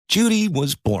Judy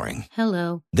was boring.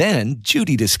 Hello. Then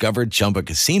Judy discovered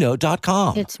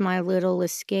ChumbaCasino.com. It's my little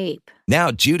escape. Now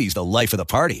Judy's the life of the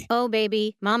party. Oh,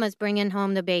 baby, mama's bringing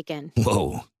home the bacon.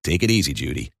 Whoa, take it easy,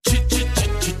 Judy.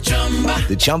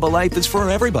 The Chumba life is for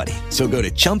everybody. So go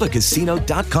to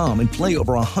ChumbaCasino.com and play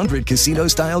over 100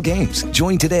 casino-style games.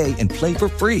 Join today and play for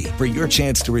free for your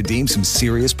chance to redeem some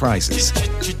serious prizes.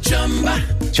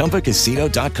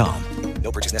 ChumbaCasino.com.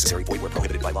 No purchase necessary. Void where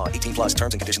prohibited by law. 18 plus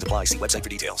terms and conditions apply. See website for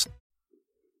details.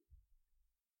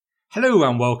 Hello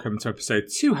and welcome to episode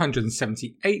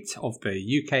 278 of the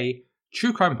UK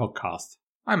True Crime Podcast.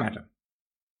 I'm Adam.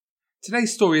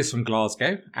 Today's story is from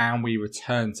Glasgow and we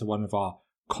return to one of our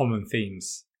common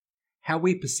themes. How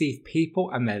we perceive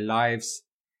people and their lives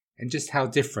and just how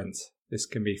different this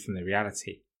can be from the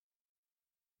reality.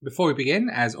 Before we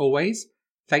begin, as always,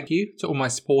 thank you to all my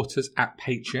supporters at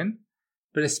Patreon,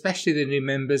 but especially the new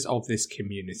members of this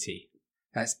community.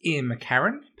 That's Ian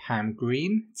McCarran, Pam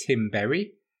Green, Tim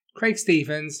Berry, Craig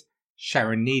Stevens,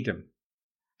 Sharon Needham,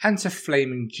 and to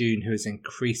Flaming June, who has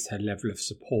increased her level of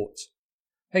support.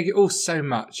 Thank you all so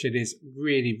much. It is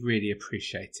really, really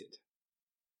appreciated.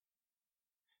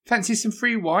 Fancy some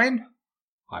free wine?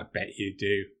 I bet you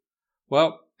do.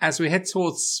 Well, as we head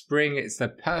towards spring, it's the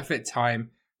perfect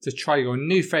time to try your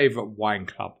new favourite wine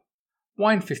club,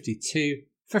 Wine 52,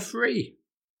 for free.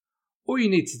 All you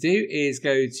need to do is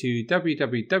go to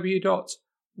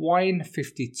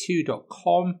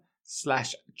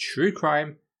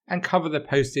www.wine52.com/truecrime and cover the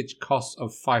postage cost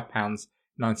of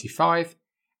 £5.95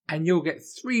 and you'll get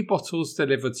 3 bottles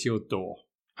delivered to your door.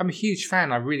 I'm a huge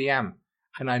fan, I really am,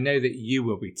 and I know that you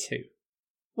will be too.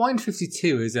 Wine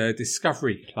 52 is a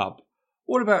discovery club,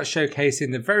 all about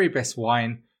showcasing the very best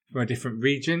wine from a different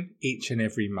region each and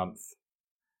every month.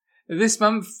 This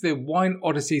month, the Wine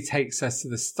Odyssey takes us to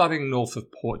the stunning north of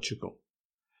Portugal.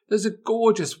 There's a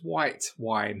gorgeous white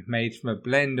wine made from a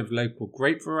blend of local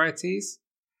grape varieties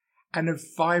and a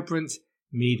vibrant,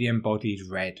 medium-bodied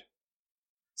red.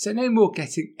 So no more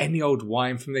getting any old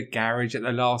wine from the garage at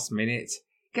the last minute.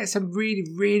 Get some really,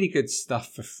 really good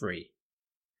stuff for free.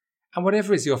 And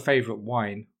whatever is your favourite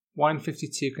wine, Wine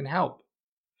 52 can help.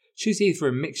 Choose either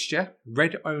a mixture,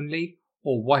 red only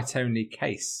or white only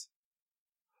case.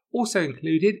 Also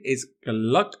included is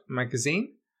Gluck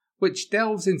magazine, which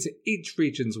delves into each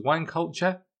region's wine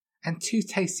culture, and 2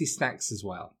 tasty snacks as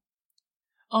well.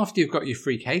 After you've got your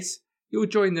free case, you'll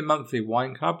join the monthly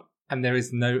wine club and there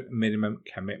is no minimum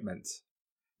commitment.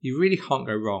 You really can't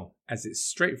go wrong as it's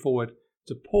straightforward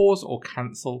to pause or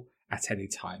cancel at any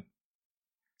time.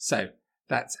 So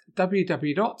that's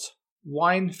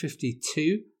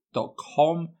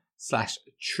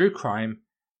www.wine52.com/truecrime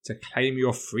to claim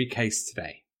your free case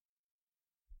today.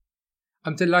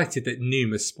 I'm delighted that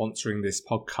Noom is sponsoring this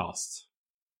podcast.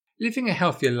 Living a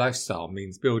healthier lifestyle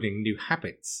means building new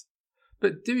habits,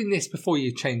 but doing this before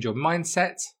you change your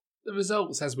mindset, the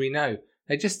results, as we know,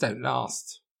 they just don't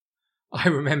last. I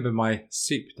remember my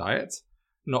soup diet,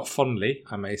 not fondly,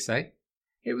 I may say.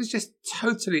 It was just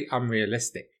totally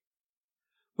unrealistic.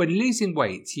 When losing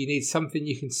weight, you need something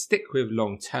you can stick with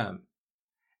long term.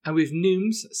 And with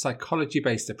Noom's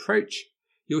psychology-based approach,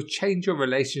 you'll change your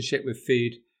relationship with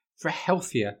food for a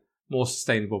healthier, more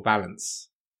sustainable balance.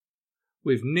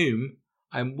 With Noom,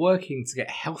 I'm working to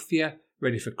get healthier,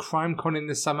 ready for CrimeCon in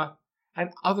the summer,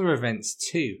 and other events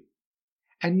too.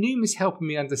 And Noom is helping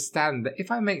me understand that if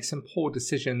I make some poor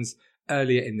decisions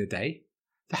earlier in the day,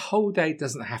 the whole day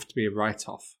doesn't have to be a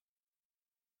write-off.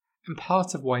 And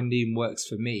part of why Noom works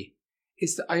for me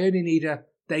is that I only need a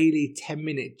daily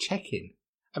 10-minute check-in.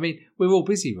 I mean, we're all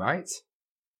busy, right?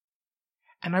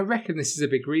 And I reckon this is a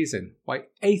big reason why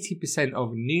 80% of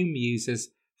Noom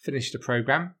users finish the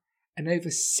program and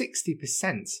over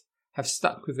 60% have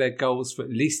stuck with their goals for at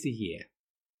least a year.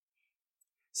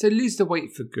 So lose the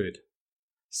weight for good.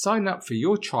 Sign up for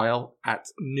your trial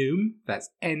at Noom,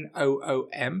 that's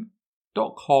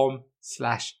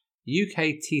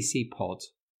noom.com/UKTCpod.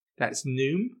 That's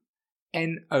Noom,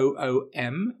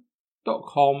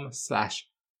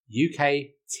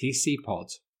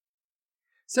 noom.com/UKTCpod.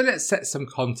 So let's set some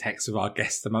context with our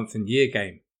Guess the Month and Year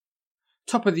game.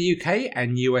 Top of the UK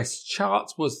and US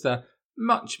chart was the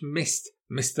much missed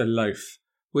Mr. Loaf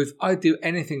with I'd Do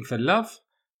Anything for Love,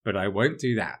 but I Won't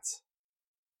Do That.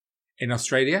 In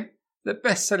Australia, the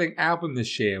best-selling album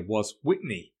this year was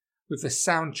Whitney with the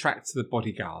soundtrack to The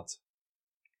Bodyguard.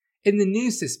 In the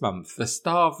news this month, the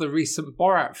star of the recent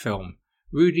Borat film,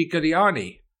 Rudy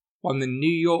Giuliani, won the New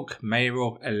York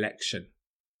mayoral election.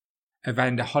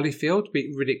 Evander Holyfield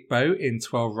beat Riddick Bowe in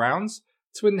 12 rounds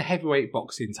to win the heavyweight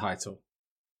boxing title.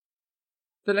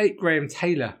 The late Graham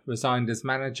Taylor resigned as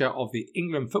manager of the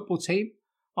England football team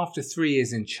after 3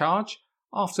 years in charge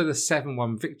after the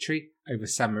 7-1 victory over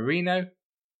San Marino.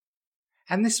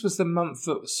 And this was the month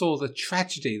that saw the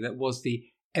tragedy that was the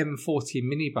M40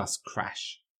 minibus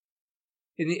crash.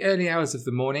 In the early hours of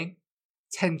the morning,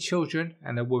 10 children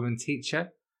and a woman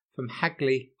teacher from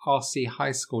Hagley RC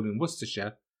High School in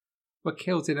Worcestershire were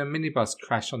killed in a minibus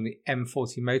crash on the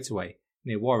M40 motorway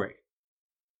near Warwick.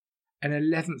 An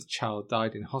 11th child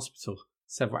died in hospital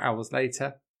several hours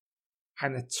later,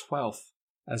 and a 12th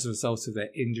as a result of their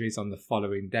injuries on the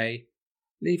following day,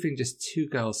 leaving just 2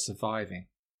 girls surviving.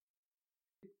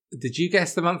 Did you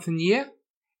guess the month and year?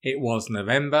 It was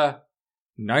November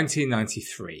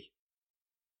 1993.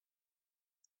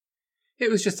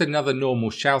 It was just another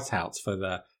normal shout-out for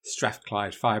the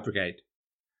Strathclyde Fire Brigade,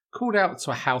 called out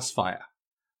to a house fire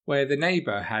where the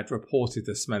neighbour had reported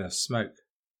the smell of smoke.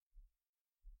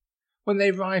 When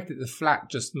they arrived at the flat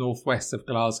just northwest of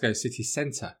Glasgow city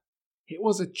centre, it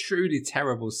was a truly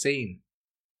terrible scene.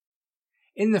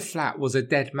 In the flat was a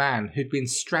dead man who'd been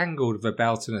strangled with a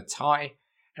belt and a tie,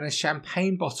 and a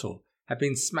champagne bottle had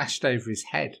been smashed over his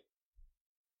head.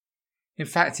 In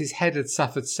fact, his head had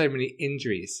suffered so many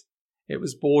injuries, it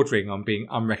was bordering on being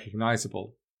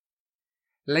unrecognisable.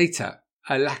 Later,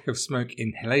 a lack of smoke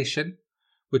inhalation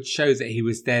would show that he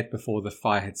was dead before the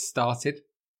fire had started,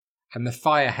 and the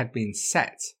fire had been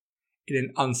set in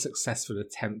an unsuccessful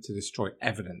attempt to destroy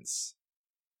evidence.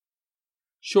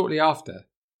 Shortly after,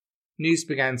 news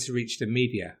began to reach the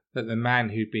media that the man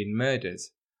who'd been murdered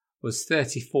was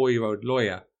 34-year-old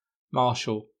lawyer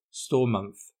Marshall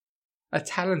Stormonth, a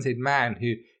talented man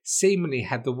who seemingly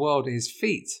had the world at his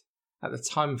feet at the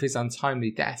time of his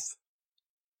untimely death.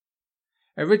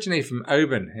 Originally from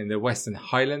Oban in the Western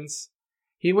Highlands,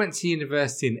 he went to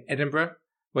university in Edinburgh,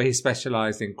 where he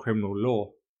specialised in criminal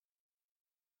law.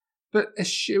 But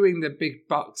eschewing the big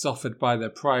bucks offered by the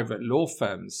private law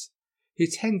firms, who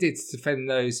tended to defend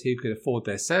those who could afford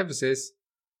their services,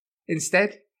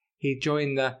 instead he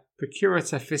joined the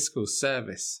Procurator Fiscal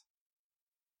Service.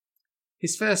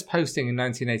 His first posting in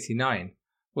 1989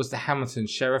 was the Hamilton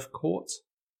Sheriff Court,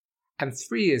 and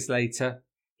 3 years later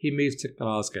he moved to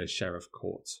Glasgow Sheriff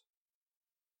Court.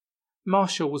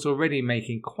 Marshall was already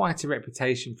making quite a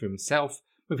reputation for himself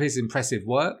with his impressive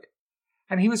work,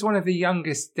 and he was one of the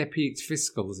youngest deputy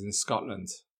fiscals in Scotland.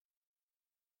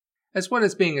 As well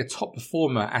as being a top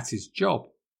performer at his job,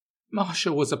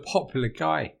 Marshall was a popular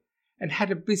guy and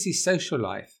had a busy social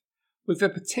life with a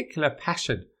particular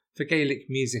passion for Gaelic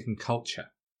music and culture.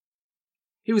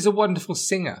 He was a wonderful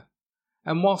singer,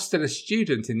 and while still a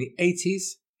student in the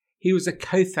 80s, he was a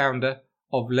co-founder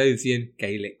of Lothian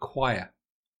Gaelic Choir.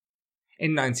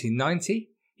 In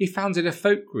 1990, he founded a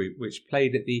folk group which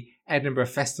played at the Edinburgh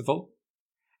Festival,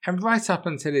 and right up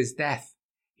until his death,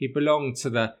 he belonged to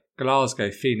the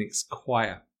Glasgow Phoenix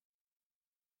Choir.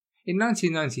 In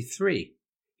 1993,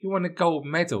 he won a gold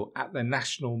medal at the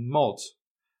National Mod,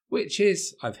 which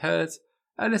is, I've heard,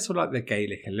 a little like the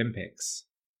Gaelic Olympics.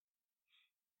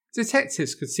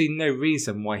 Detectives could see no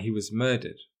reason why he was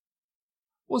murdered.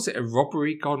 Was it a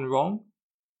robbery gone wrong?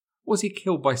 Was he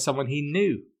killed by someone he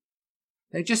knew?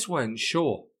 They just weren't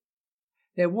sure.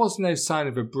 There was no sign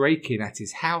of a break-in at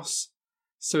his house,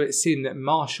 so it seemed that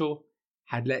Marshall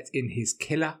had let in his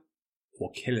killer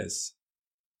or killers.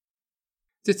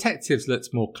 Detectives looked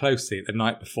more closely at the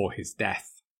night before his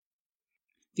death.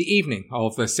 The evening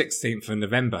of the 16th of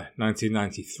November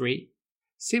 1993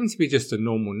 seemed to be just a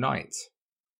normal night.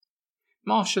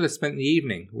 Marshall had spent the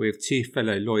evening with 2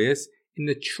 fellow lawyers in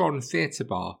the Tron Theatre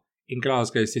Bar in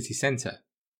Glasgow city centre.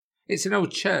 It's an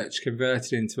old church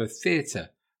converted into a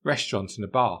theatre, restaurant and a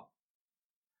bar.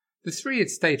 The 3 had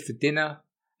stayed for dinner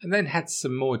and then had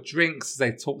some more drinks as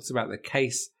they talked about the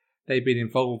case they'd been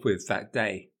involved with that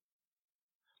day.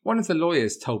 One of the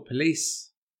lawyers told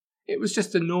police, "It was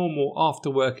just a normal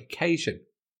after-work occasion.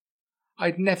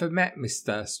 I'd never met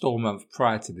Mr. Stormonth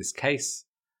prior to this case,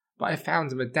 but I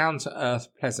found him a down-to-earth,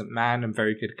 pleasant man and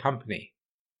very good company.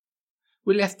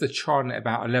 We left the Tron at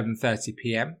about 11:30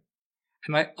 p.m,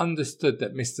 and I understood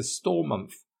that Mr.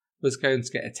 Stormonth was going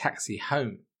to get a taxi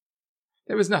home.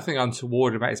 There was nothing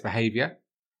untoward about his behaviour.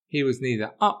 He was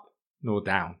neither up nor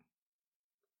down."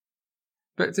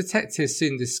 But detectives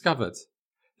soon discovered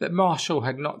that Marshall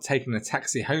had not taken a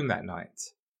taxi home that night.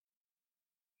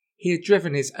 He had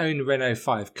driven his own Renault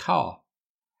 5 car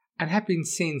and had been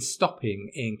seen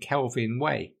stopping in Kelvin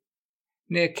Way,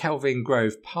 near Kelvin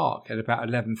Grove Park at about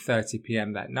 11:30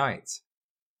 p.m. that night.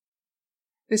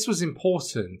 This was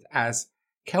important as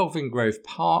Kelvin Grove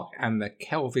Park and the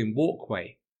Kelvin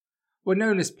Walkway were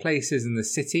known as places in the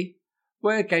city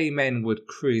where gay men would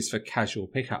cruise for casual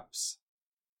pickups.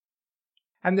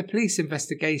 And the police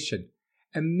investigation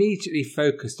immediately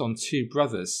focused on two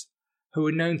brothers who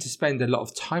were known to spend a lot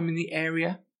of time in the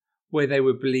area where they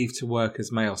were believed to work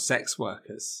as male sex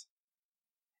workers.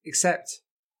 Except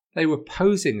they were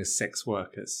posing as sex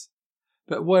workers,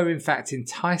 but were in fact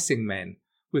enticing men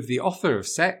with the offer of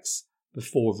sex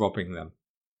before robbing them.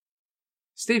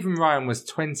 Stephen Ryan was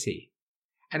 20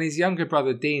 and his younger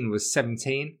brother Dean was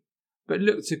 17, but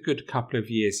looked a good couple of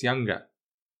years younger.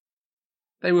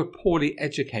 They were poorly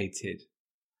educated,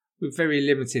 with very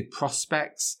limited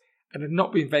prospects, and had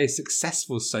not been very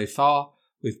successful so far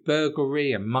with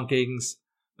burglary and muggings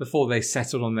before they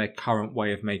settled on their current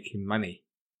way of making money.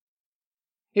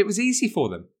 It was easy for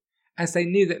them, as they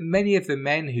knew that many of the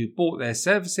men who bought their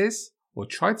services, or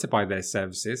tried to buy their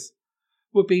services,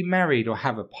 would be married or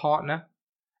have a partner,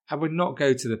 and would not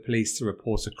go to the police to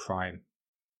report a crime.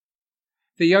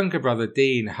 The younger brother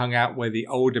Dean hung out where the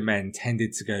older men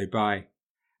tended to go by,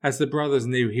 as the brothers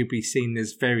knew he'd be seen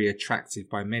as very attractive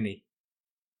by many.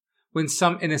 When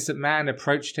some innocent man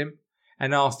approached him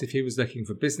and asked if he was looking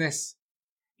for business,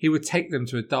 he would take them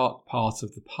to a dark part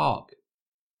of the park.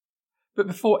 But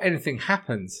before anything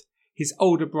happened, his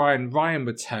older brother Ryan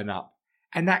would turn up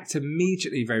and act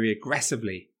immediately very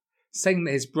aggressively, saying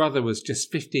that his brother was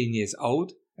just 15 years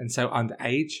old and so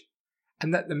underage,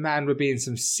 and that the man would be in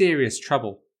some serious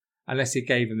trouble unless he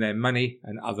gave them their money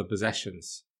and other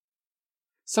possessions.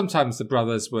 Sometimes the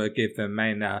brothers would give the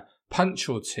men a punch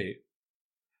or two,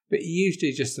 but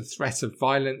usually just the threat of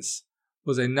violence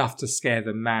was enough to scare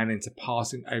the man into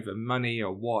passing over money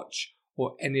or watch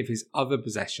or any of his other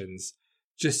possessions,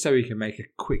 just so he could make a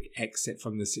quick exit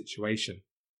from the situation.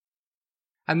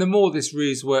 And the more this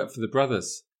ruse worked for the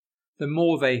brothers, the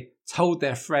more they told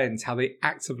their friends how they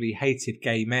actively hated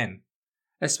gay men,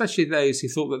 especially those who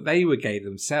thought that they were gay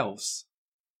themselves.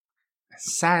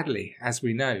 Sadly, as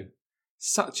we know,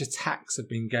 such attacks have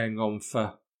been going on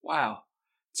for,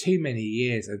 too many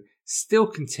years and still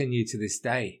continue to this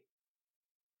day.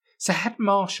 So had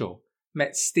Marshall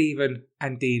met Stephen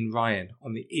and Dean Ryan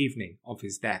on the evening of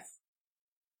his death?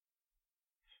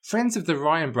 Friends of the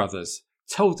Ryan brothers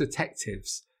told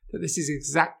detectives that this is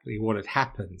exactly what had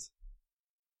happened.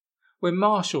 When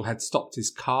Marshall had stopped his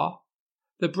car,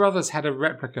 the brothers had a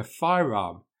replica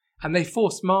firearm and they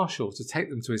forced Marshall to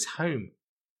take them to his home.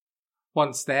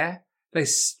 Once there, they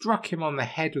struck him on the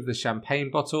head with a champagne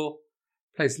bottle,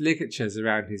 placed ligatures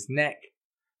around his neck,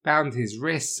 bound his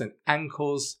wrists and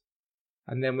ankles,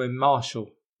 and then when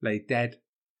Marshall lay dead,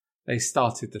 they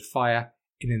started the fire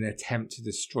in an attempt to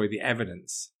destroy the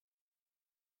evidence.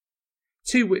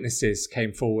 Two witnesses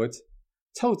came forward,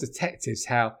 told detectives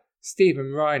how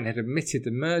Stephen Ryan had admitted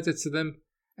the murder to them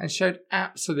and showed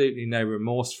absolutely no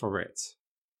remorse for it.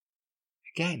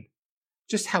 Again,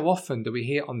 just how often do we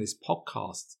hear on this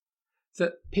podcast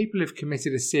that people who've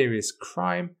committed a serious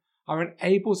crime are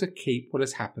unable to keep what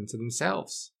has happened to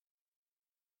themselves?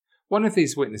 One of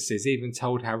these witnesses even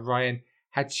told how Ryan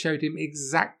had showed him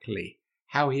exactly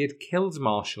how he had killed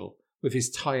Marshall with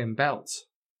his tie and belt.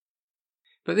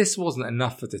 But this wasn't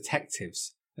enough for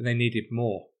detectives, and they needed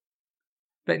more.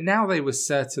 But now they were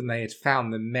certain they had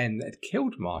found the men that had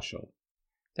killed Marshall,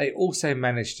 they also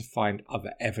managed to find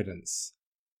other evidence.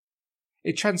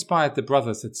 It transpired the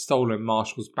brothers had stolen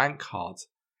Marshall's bank card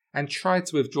and tried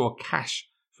to withdraw cash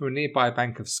from a nearby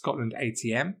Bank of Scotland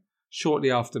ATM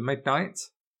shortly after midnight,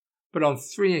 but on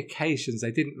 3 occasions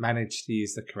they didn't manage to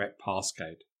use the correct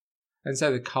passcode, and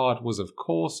so the card was of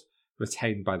course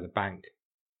retained by the bank.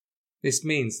 This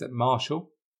means that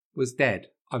Marshall was dead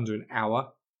under an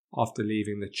hour after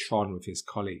leaving the Tron with his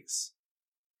colleagues.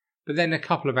 But then a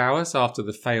couple of hours after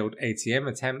the failed ATM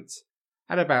attempt,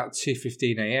 at about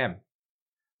 2:15 a.m,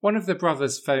 one of the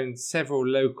brothers phoned several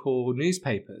local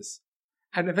newspapers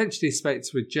and eventually spoke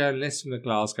to a journalist from the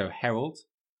Glasgow Herald,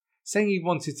 saying he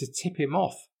wanted to tip him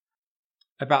off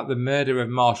about the murder of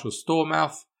Marshall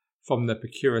Stormouth from the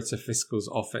Procurator Fiscal's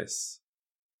office.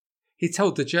 He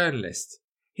told the journalist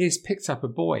he has picked up a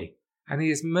boy and he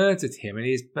has murdered him and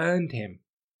he has burned him.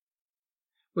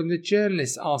 When the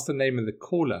journalist asked the name of the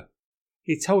caller,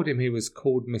 he told him he was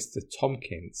called Mr.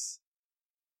 Tompkins.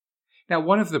 Now,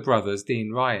 one of the brothers,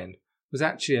 Dean Ryan, was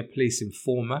actually a police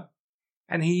informer,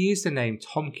 and he used the name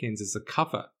Tompkins as a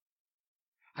cover.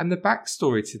 And the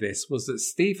backstory to this was that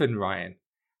Stephen Ryan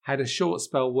had a short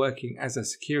spell working as a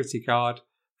security guard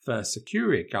for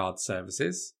Securier Guard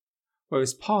Services, where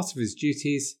as part of his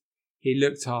duties, he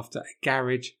looked after a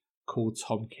garage called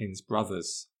Tompkins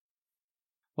Brothers.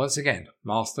 Once again,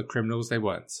 master criminals they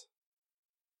weren't.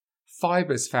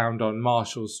 Fibres found on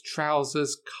Marshall's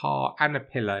trousers, car and a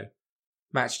pillow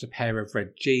matched a pair of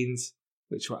red jeans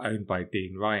which were owned by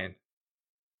Dean Ryan.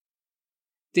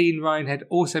 Dean Ryan had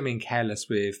also been careless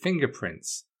with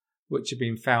fingerprints, which had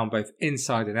been found both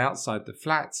inside and outside the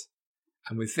flat,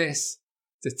 and with this,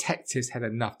 detectives had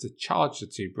enough to charge the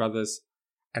two brothers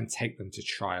and take them to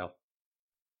trial.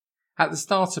 At the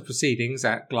start of proceedings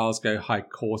at Glasgow High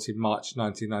Court in March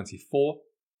 1994,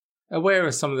 aware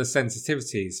of some of the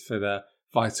sensitivities for the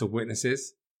vital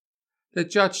witnesses, the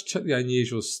judge took the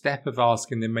unusual step of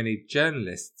asking the many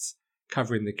journalists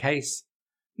covering the case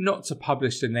not to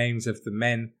publish the names of the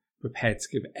men prepared to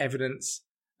give evidence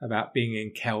about being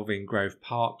in Kelvin Grove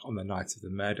Park on the night of the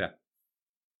murder.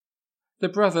 The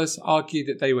brothers argued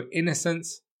that they were innocent,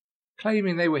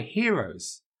 claiming they were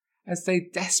heroes as they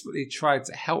desperately tried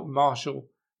to help Marshall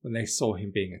when they saw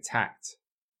him being attacked.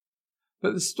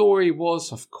 But the story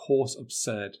was, of course,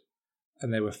 absurd,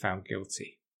 and they were found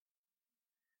guilty.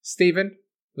 Stephen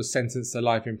was sentenced to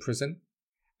life in prison,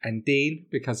 and Dean,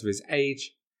 because of his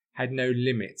age, had no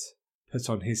limit put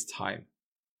on his time.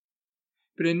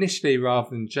 But initially, rather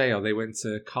than jail, they went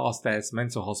to Carstairs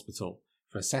Mental Hospital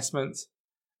for assessment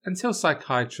until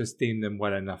psychiatrists deemed them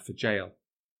well enough for jail.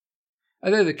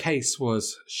 Although the case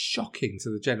was shocking to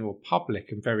the general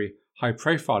public and very high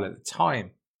profile at the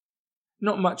time,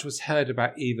 not much was heard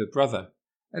about either brother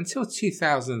until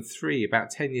 2003, about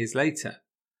 10 years later,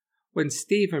 when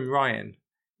Stephen Ryan,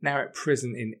 now at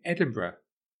prison in Edinburgh,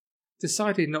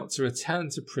 decided not to return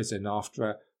to prison after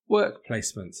a work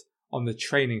placement on the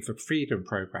Training for Freedom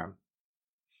programme.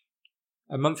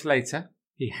 A month later,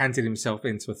 he handed himself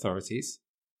in to authorities,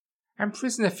 and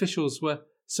prison officials were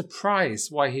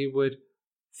surprised why he would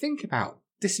think about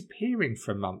disappearing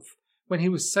for a month when he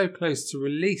was so close to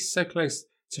release, so close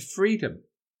to freedom.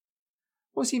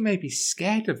 Was he maybe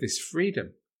scared of this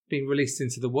freedom being released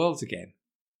into the world again?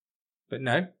 But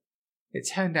no, it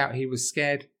turned out he was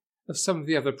scared of some of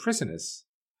the other prisoners,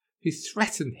 who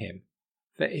threatened him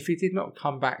that if he did not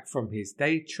come back from his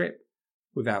day trip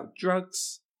without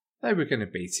drugs, they were going to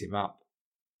beat him up.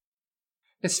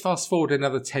 Let's fast forward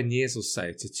another 10 years or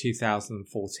so to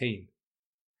 2014,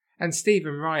 and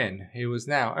Stephen Ryan, who was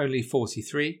now only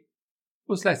 43,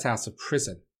 was let out of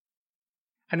prison.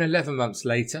 And 11 months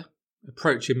later,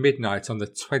 approaching midnight on the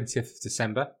 20th of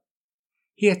December,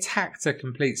 he attacked a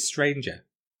complete stranger,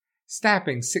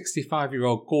 stabbing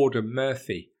 65-year-old Gordon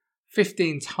Murphy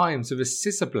 15 times with a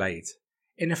scissor blade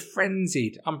in a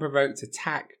frenzied, unprovoked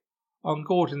attack on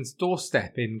Gordon's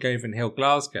doorstep in Govanhill,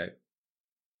 Glasgow.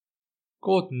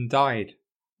 Gordon died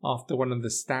after one of the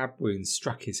stab wounds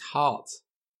struck his heart.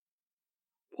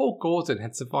 Poor Gordon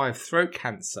had survived throat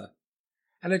cancer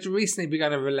and had recently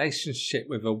begun a relationship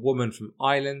with a woman from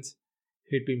Ireland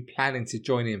who'd been planning to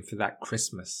join him for that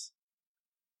Christmas.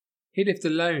 He lived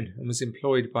alone and was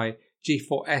employed by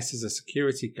G4S as a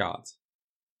security guard.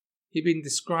 He'd been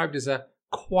described as a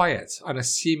quiet,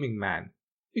 unassuming man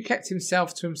who kept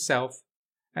himself to himself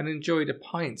and enjoyed a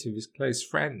pint with his close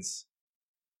friends.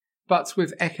 But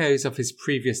with echoes of his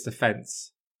previous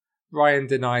offence, Ryan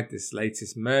denied this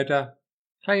latest murder,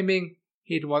 claiming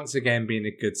he had once again been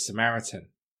a good Samaritan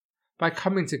by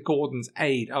coming to Gordon's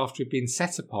aid after he'd been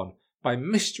set upon by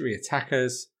mystery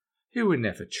attackers who were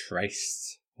never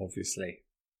traced, obviously.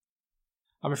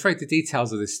 I'm afraid the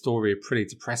details of this story are pretty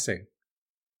depressing.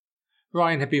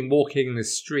 Ryan had been walking in the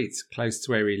streets close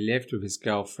to where he lived with his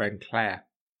girlfriend Claire.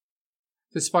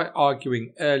 Despite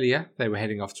arguing earlier, they were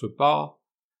heading off to a bar,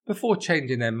 before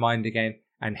changing their mind again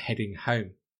and heading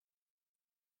home.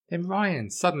 Then Ryan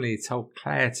suddenly told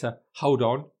Claire to hold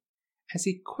on as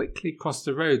he quickly crossed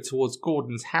the road towards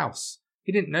Gordon's house.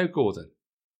 He didn't know Gordon.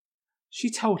 She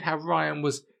told how Ryan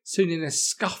was soon in a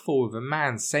scuffle with a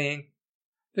man, saying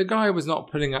the guy was not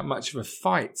putting up much of a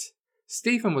fight.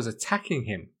 Stephen was attacking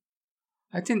him.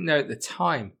 I didn't know at the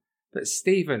time, but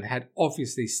Stephen had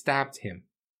obviously stabbed him.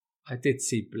 I did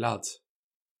see blood.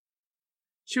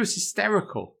 She was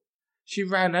hysterical. She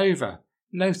ran over,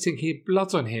 noting he had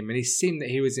blood on him and he seemed that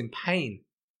he was in pain.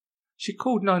 She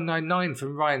called 999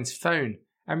 from Ryan's phone,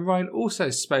 and Ryan also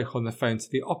spoke on the phone to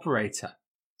the operator.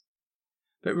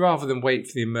 But rather than wait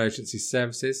for the emergency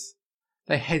services,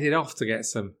 they headed off to get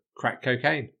some crack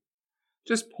cocaine,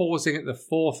 just pausing at the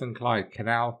Forth and Clyde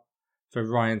Canal for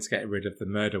Ryan to get rid of the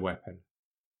murder weapon.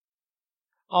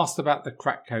 Asked about the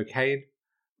crack cocaine,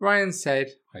 Ryan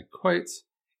said, I quote,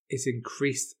 "It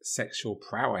increased sexual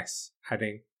prowess,"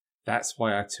 adding, "That's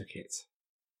why I took it."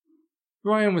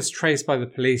 Ryan was traced by the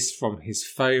police from his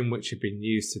phone, which had been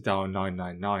used to dial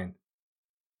 999.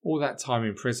 All that time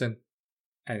in prison.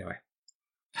 Anyway,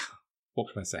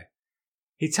 what can I say?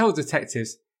 He told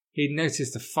detectives he'd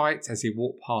noticed a fight as he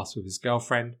walked past with his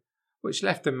girlfriend, which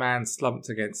left a man slumped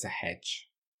against a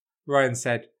hedge. Ryan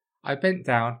said, "I bent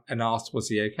down and asked was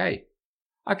he okay.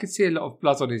 I could see a lot of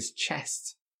blood on his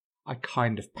chest. I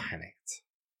kind of panicked.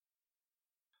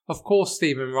 Of course,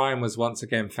 Stephen Ryan was once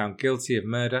again found guilty of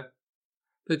murder.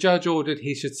 The judge ordered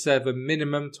he should serve a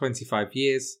minimum 25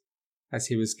 years, as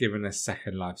he was given a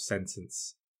second life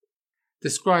sentence.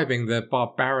 Describing the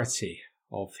barbarity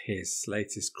of his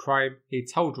latest crime, he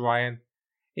told Ryan,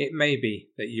 "It may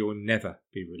be that you will never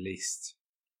be released."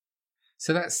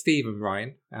 So that's Stephen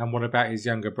Ryan, and what about his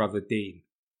younger brother Dean?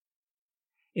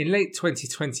 In late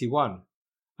 2021,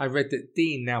 I read that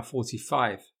Dean, now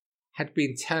 45, had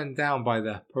been turned down by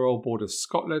the Parole Board of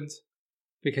Scotland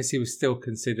because he was still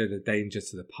considered a danger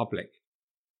to the public.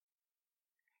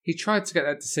 He tried to get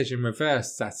that decision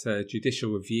reversed at a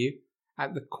judicial review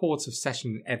at the Court of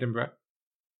Session in Edinburgh,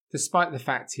 despite the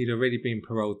fact he'd already been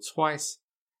paroled twice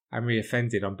and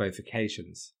reoffended on both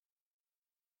occasions.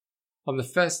 On the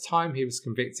first time, he was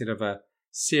convicted of a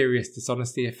serious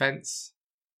dishonesty offence,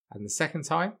 and the second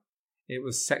time, it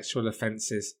was sexual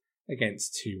offences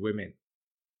against 2 women.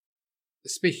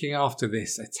 Speaking after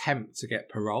this attempt to get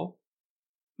parole,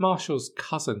 Marshall's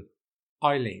cousin,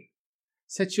 Eileen,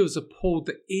 said she was appalled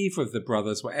that either of the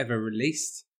brothers were ever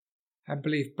released and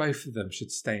believed both of them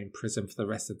should stay in prison for the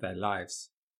rest of their lives.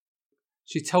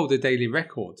 She told the Daily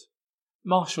Record,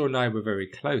 "Marshall and I were very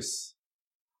close.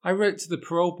 I wrote to the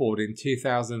parole board in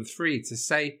 2003 to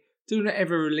say, do not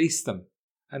ever release them,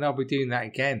 and I'll be doing that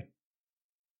again.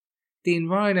 Dean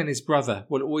Ryan and his brother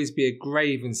will always be a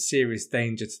grave and serious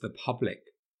danger to the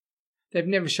public. They've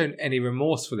never shown any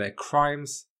remorse for their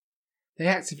crimes. They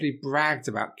actively bragged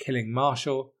about killing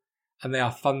Marshall, and they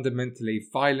are fundamentally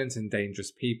violent and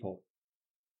dangerous people.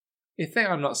 If they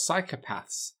are not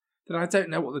psychopaths, then I don't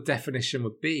know what the definition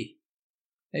would be.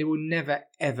 They will never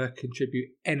ever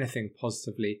contribute anything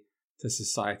positively to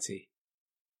society.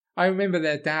 I remember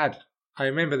their dad. I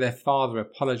remember their father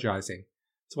apologising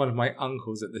to one of my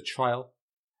uncles at the trial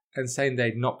and saying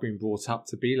they'd not been brought up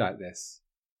to be like this.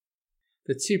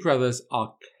 The 2 brothers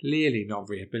are clearly not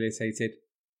rehabilitated,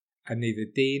 and neither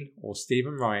Dean or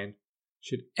Stephen Ryan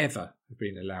should ever have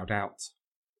been allowed out."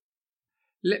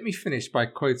 Let me finish by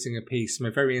quoting a piece from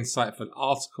a very insightful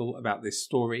article about this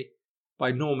story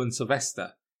by Norman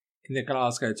Sylvester in the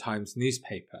Glasgow Times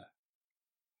newspaper.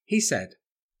 He said,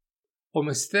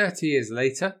 "Almost 30 years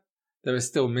later, there are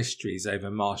still mysteries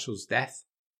over Marshall's death,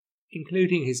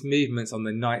 including his movements on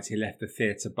the night he left the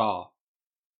theatre bar.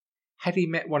 Had he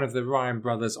met one of the Ryan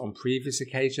brothers on previous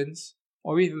occasions,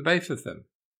 or even both of them?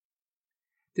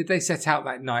 Did they set out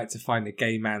that night to find a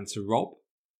gay man to rob?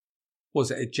 Was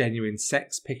it a genuine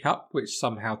sex pick-up which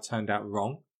somehow turned out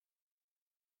wrong?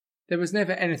 There was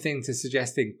never anything to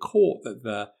suggest in court that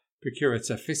the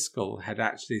Procurator Fiscal had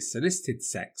actually solicited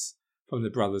sex from the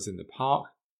brothers in the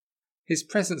park. His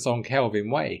presence on Kelvin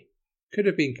Way could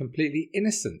have been completely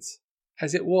innocent,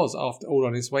 as it was after all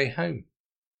on his way home.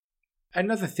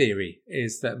 Another theory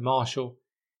is that Marshall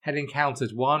had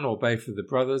encountered one or both of the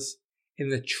brothers in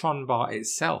the Tron bar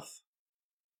itself.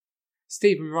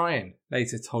 Stephen Ryan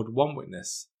later told one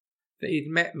witness that he'd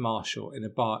met Marshall in a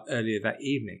bar earlier that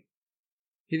evening.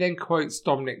 He then quotes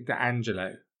Dominic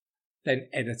D'Angelo, then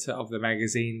editor of the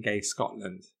magazine Gay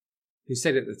Scotland, who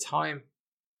said at the time,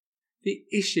 "The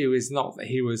issue is not that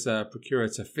he was a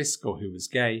Procurator Fiscal who was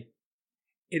gay.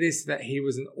 It is that he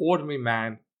was an ordinary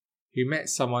man who met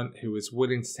someone who was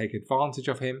willing to take advantage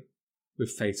of him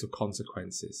with fatal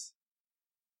consequences."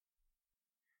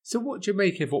 So what do you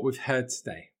make of what we've heard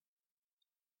today?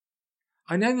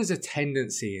 I know there's a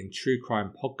tendency in true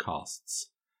crime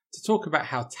podcasts to talk about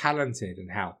how talented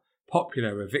and how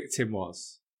popular a victim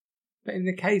was. But in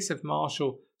the case of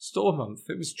Marshall Stormonth,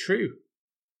 it was true.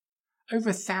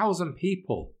 Over 1,000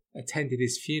 people attended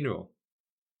his funeral.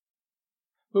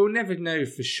 We'll never know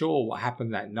for sure what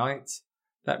happened that night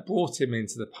that brought him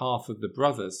into the path of the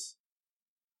brothers.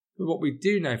 But what we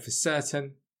do know for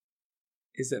certain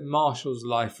is that Marshall's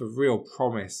life of real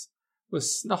promise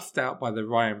was snuffed out by the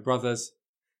Ryan brothers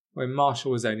when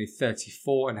Marshall was only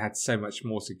 34 and had so much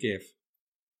more to give.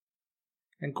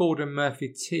 And Gordon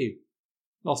Murphy too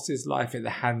lost his life at the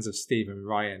hands of Stephen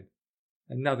Ryan,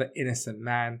 another innocent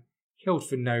man killed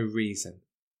for no reason.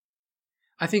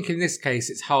 I think in this case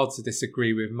it's hard to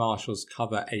disagree with Marshall's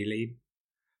cover Aileen,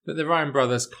 that the Ryan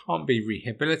brothers can't be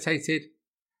rehabilitated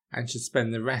and should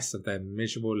spend the rest of their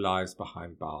miserable lives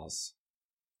behind bars.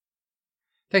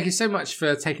 Thank you so much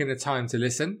for taking the time to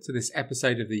listen to this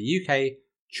episode of the UK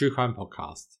True Crime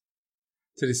Podcast.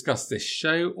 To discuss this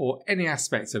show or any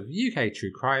aspect of UK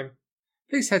true crime,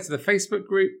 please head to the Facebook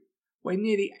group where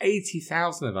nearly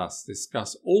 80,000 of us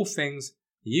discuss all things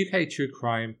UK true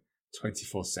crime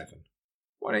 24/7.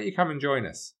 Why don't you come and join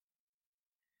us?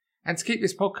 And to keep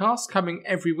this podcast coming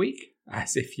every week,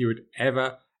 as if you would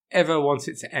ever want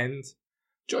it to end,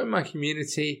 join my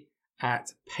community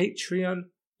at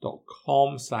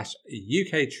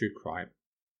patreon.com/UKTrueCrime,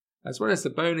 as well as the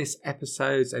bonus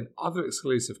episodes and other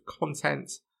exclusive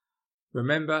content.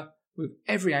 Remember, with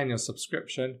every annual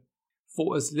subscription,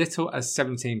 for as little as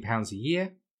 £17 a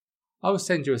year, I will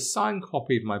send you a signed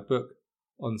copy of my book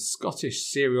on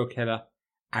Scottish serial killer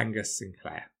Angus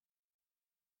Sinclair.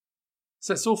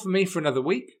 So that's all from me for another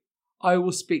week. I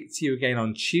will speak to you again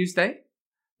on Tuesday,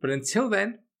 but until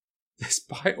then,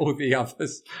 despite all the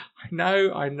others, I know,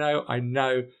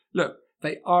 look,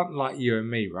 they aren't like you and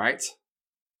me, right?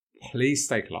 Please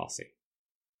stay classy.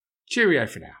 Cheerio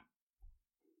for now.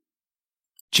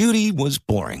 Judy was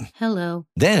boring. Hello.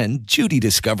 Then Judy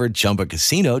discovered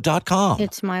ChumbaCasino.com.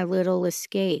 It's my little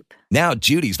escape. Now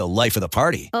Judy's the life of the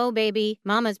party. Oh, baby,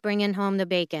 mama's bringing home the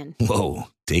bacon. Whoa,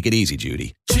 take it easy,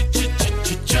 Judy.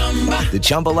 The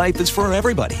Chumba life is for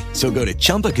everybody. So go to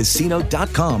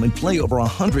ChumbaCasino.com and play over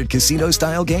 100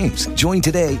 casino-style games. Join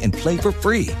today and play for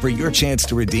free for your chance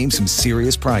to redeem some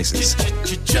serious prizes.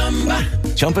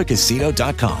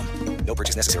 ChumbaCasino.com. No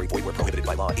purchase necessary. Void where prohibited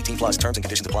by law. 18+ terms and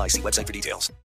conditions apply. See website for details.